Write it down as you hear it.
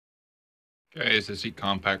Okay, it's the Seat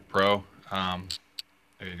Compact Pro. There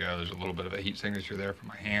you go. There's a little bit of a heat signature there for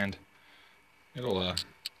my hand.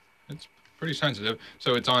 It's pretty sensitive.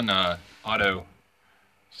 So it's on auto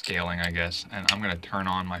scaling, I guess. And I'm gonna turn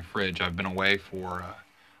on my fridge. I've been away for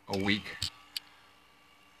a week.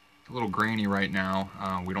 It's a little grainy right now.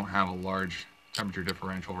 We don't have a large temperature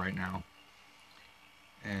differential right now,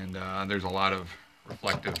 and there's a lot of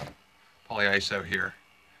reflective polyiso here.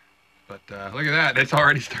 But look at that. It's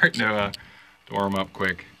already starting to warm up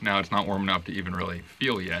quick. Now it's not warm enough to even really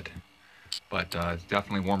feel yet, but it's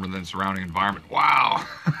definitely warmer than the surrounding environment. Wow.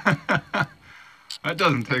 That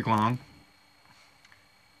doesn't take long.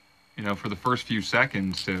 For the first few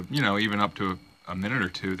seconds to, even up to a minute or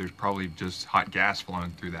two, there's probably just hot gas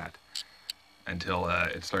flowing through that until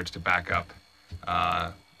it starts to back up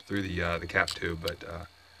through the cap tube. But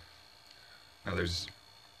now there's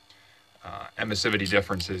emissivity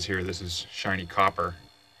differences here. This is shiny copper.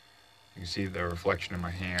 You can see the reflection in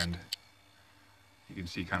my hand. You can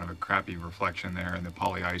see kind of a crappy reflection there in the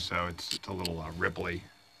polyiso. It's a little ripply.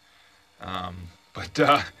 But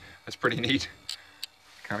that's pretty neat.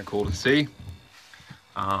 Kind of cool to see.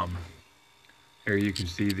 Here you can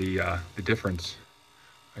see the difference.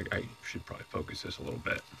 I should probably focus this a little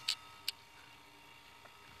bit.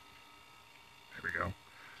 There we go.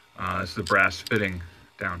 This is the brass fitting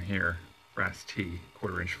down here, brass T,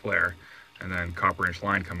 1/4 inch flare, and then copper inch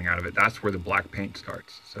line coming out of it. That's where the black paint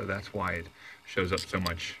starts. So that's why it shows up so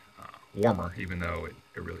much warmer, even though it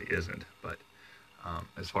really isn't. But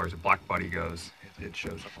as far as the black body goes, it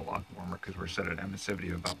shows up a lot warmer because we're set at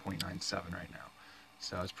emissivity of about 0.97 right now.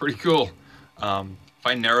 So it's pretty cool. If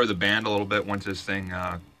I narrow the band a little bit once this thing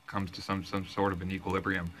comes to some sort of an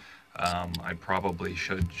equilibrium, I probably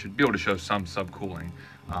should be able to show some subcooling.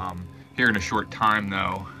 Here in a short time,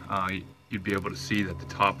 though, you'd be able to see that the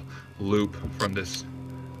top loop from this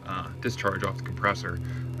discharge off the compressor,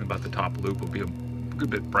 about the top loop, will be a good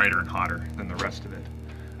bit brighter and hotter than the rest of it.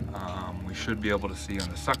 We should be able to see on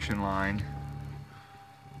the suction line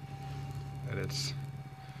that it's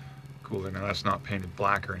cooler. Now that's not painted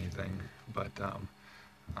black or anything, but oh,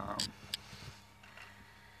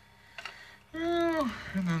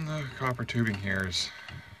 and then the copper tubing here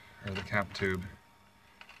or the cap tube.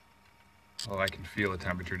 Well, I can feel the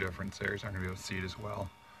temperature difference there, so I'm gonna be able to see it as well.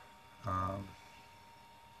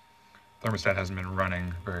 Thermostat hasn't been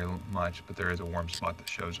running very much, but there is a warm spot that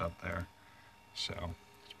shows up there. So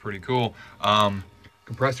it's pretty cool.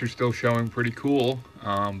 Compressor's still showing pretty cool,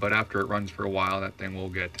 but after it runs for a while, that thing will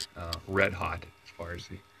get red hot as far as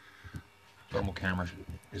the thermal camera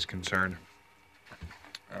is concerned.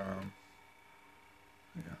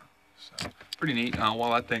 Yeah, so pretty neat.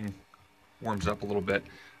 While that thing warms up a little bit,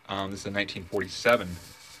 this is a 1947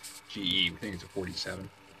 GE. I think it's a 47.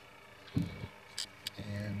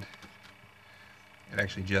 And it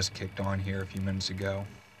actually just kicked on here a few minutes ago.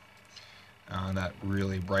 That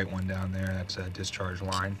really bright one down there, that's a discharge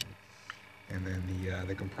line. And then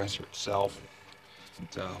the compressor itself,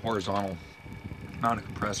 it's a horizontal mounted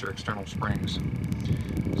compressor, external springs.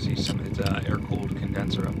 See some of its air-cooled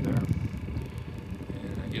condenser up there.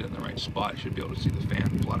 And I get it in the right spot, you should be able to see the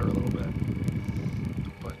fan flutter a little bit.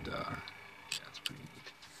 But yeah, it's pretty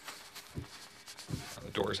neat.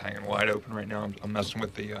 The door's hanging wide open right now. I'm messing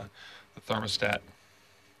with the thermostat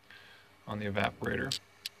on the evaporator.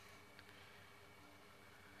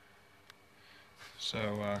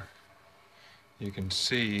 So you can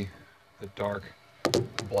see the dark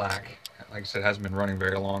black. Like I said, it hasn't been running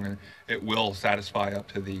very long, and it will satisfy up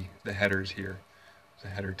to the headers here. It's a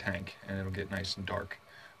header tank, and it'll get nice and dark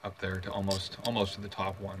up there to almost to the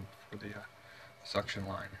top one for the suction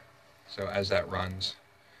line. So as that runs,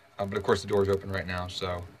 but of course the door's open right now,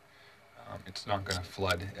 so it's not going to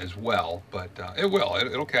flood as well, but it will.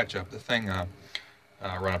 It'll catch up. The thing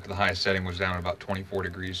run up to the highest setting was down at about 24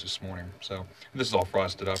 degrees this morning. So this is all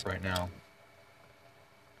frosted up right now.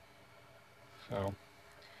 So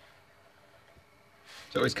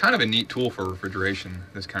it's kind of a neat tool for refrigeration,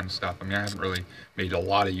 this kind of stuff. I mean, I haven't really made a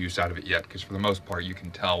lot of use out of it yet, because for the most part you can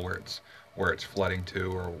tell where it's flooding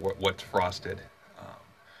to or what's frosted.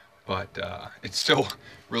 But it's still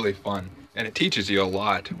really fun, and it teaches you a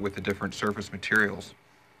lot with the different surface materials.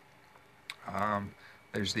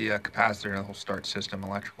 There's the capacitor and the whole start system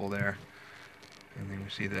electrical there, and then you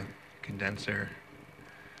see the condenser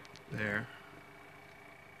there,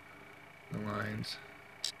 the lines.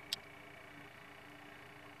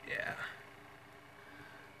 Yeah,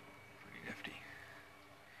 pretty nifty.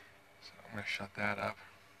 So I'm going to shut that up.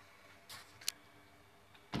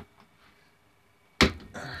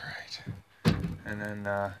 All right, and then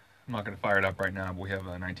I'm not going to fire it up right now, but we have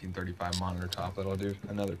a 1935 monitor top that I'll do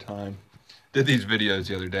another time. Did these videos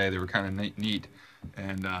the other day. They were kind of neat.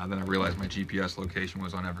 And then I realized my GPS location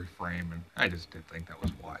was on every frame, and I just didn't think that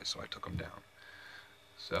was wise, so I took them down.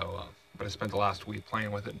 So, but I spent the last week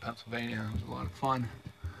playing with it in Pennsylvania. It was a lot of fun.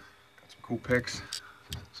 Got some cool pics.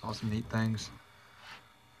 Saw some neat things.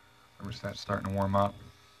 Thermostat's starting to warm up.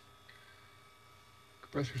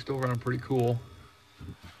 Compressor's still running pretty cool.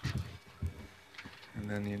 And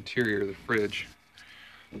then the interior of the fridge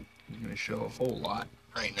is going to show a whole lot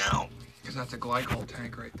right now, because that's a glycol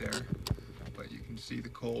tank right there. But you can see the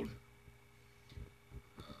cold.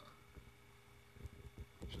 So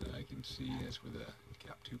I can see that's where the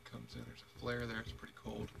cap tube comes in. There's a flare there. It's pretty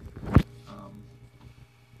cold.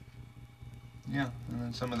 Yeah, and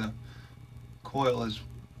then some of the coil is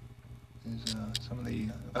some of the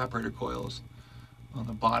evaporator coils on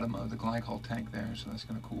the bottom of the glycol tank there. So that's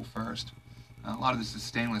going to cool first. A lot of this is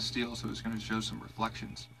stainless steel, so it's going to show some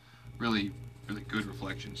reflections. Really, really good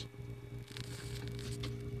reflections.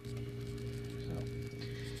 So,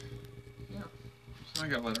 yeah. So I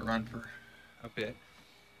got to let it run for a bit.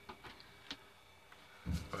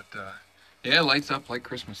 But, yeah, it lights up like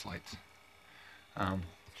Christmas lights.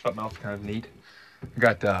 Something else kind of neat. I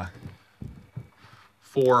got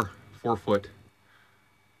 4-foot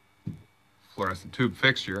fluorescent tube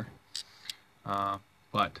fixture.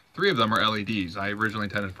 But 3 of them are LEDs. I originally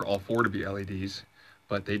intended for all 4 to be LEDs,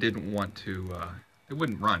 but they didn't want to, they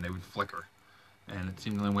wouldn't run, they would flicker. And it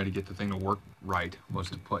seemed the only way to get the thing to work right was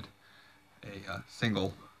to put a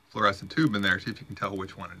single fluorescent tube in there, see if you can tell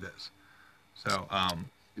which one it is. So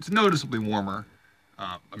it's noticeably warmer,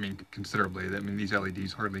 I mean considerably. I mean these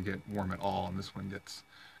LEDs hardly get warm at all, and this one gets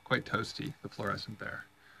quite toasty, the fluorescent there.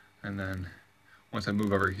 And then once I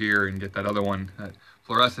move over here and get that other one, that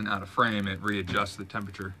fluorescent out of frame, it readjusts the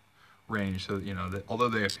temperature range so that, you know, that although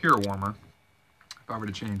they appear warmer, if I were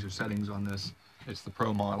to change the settings on this, it's the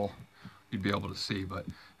Pro model, you'd be able to see. But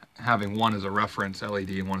having one as a reference LED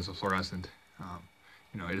and one as a fluorescent,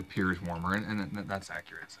 you know, it appears warmer, and that's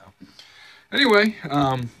accurate. So anyway,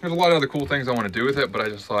 there's a lot of other cool things I want to do with it, but I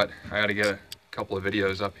just thought I ought to get a couple of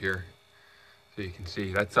videos up here so you can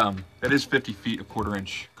see. That is 50 feet of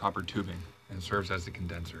 1/4-inch copper tubing, and serves as the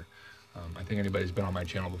condenser. I think anybody who's been on my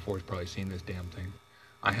channel before has probably seen this damn thing.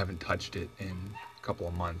 I haven't touched it in a couple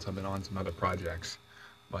of months. I've been on some other projects,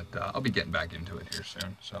 but I'll be getting back into it here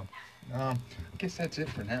soon. So I guess that's it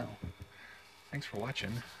for now. Thanks for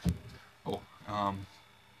watching. Oh,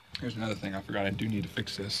 here's another thing I forgot. I do need to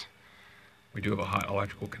fix this. We do have a hot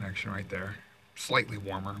electrical connection right there. Slightly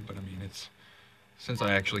warmer, but I mean, it's, since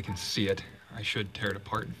I actually can see it, I should tear it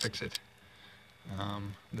apart and fix it.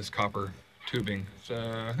 This copper tubing,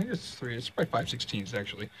 I think it's probably 5/16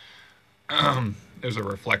 actually. There's a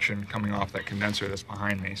reflection coming off that condenser that's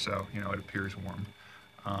behind me, so you know it appears warm.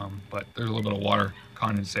 But there's a little bit of water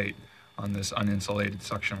condensate on this uninsulated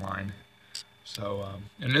suction line. So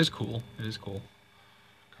and it is cool. It is cool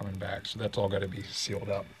coming back. So that's all got to be sealed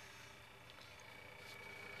up.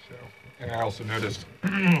 So, and I also noticed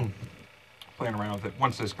playing around with it,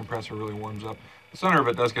 once this compressor really warms up, the center of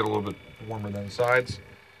it does get a little bit warmer than the sides.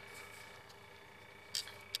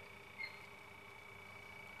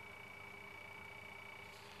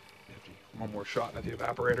 One more shot at the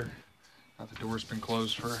evaporator. Now the door's been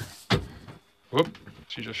closed for, whoop,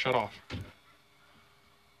 she just shut off. Yeah.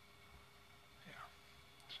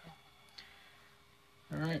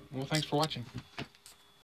 So, all right, well, thanks for watching.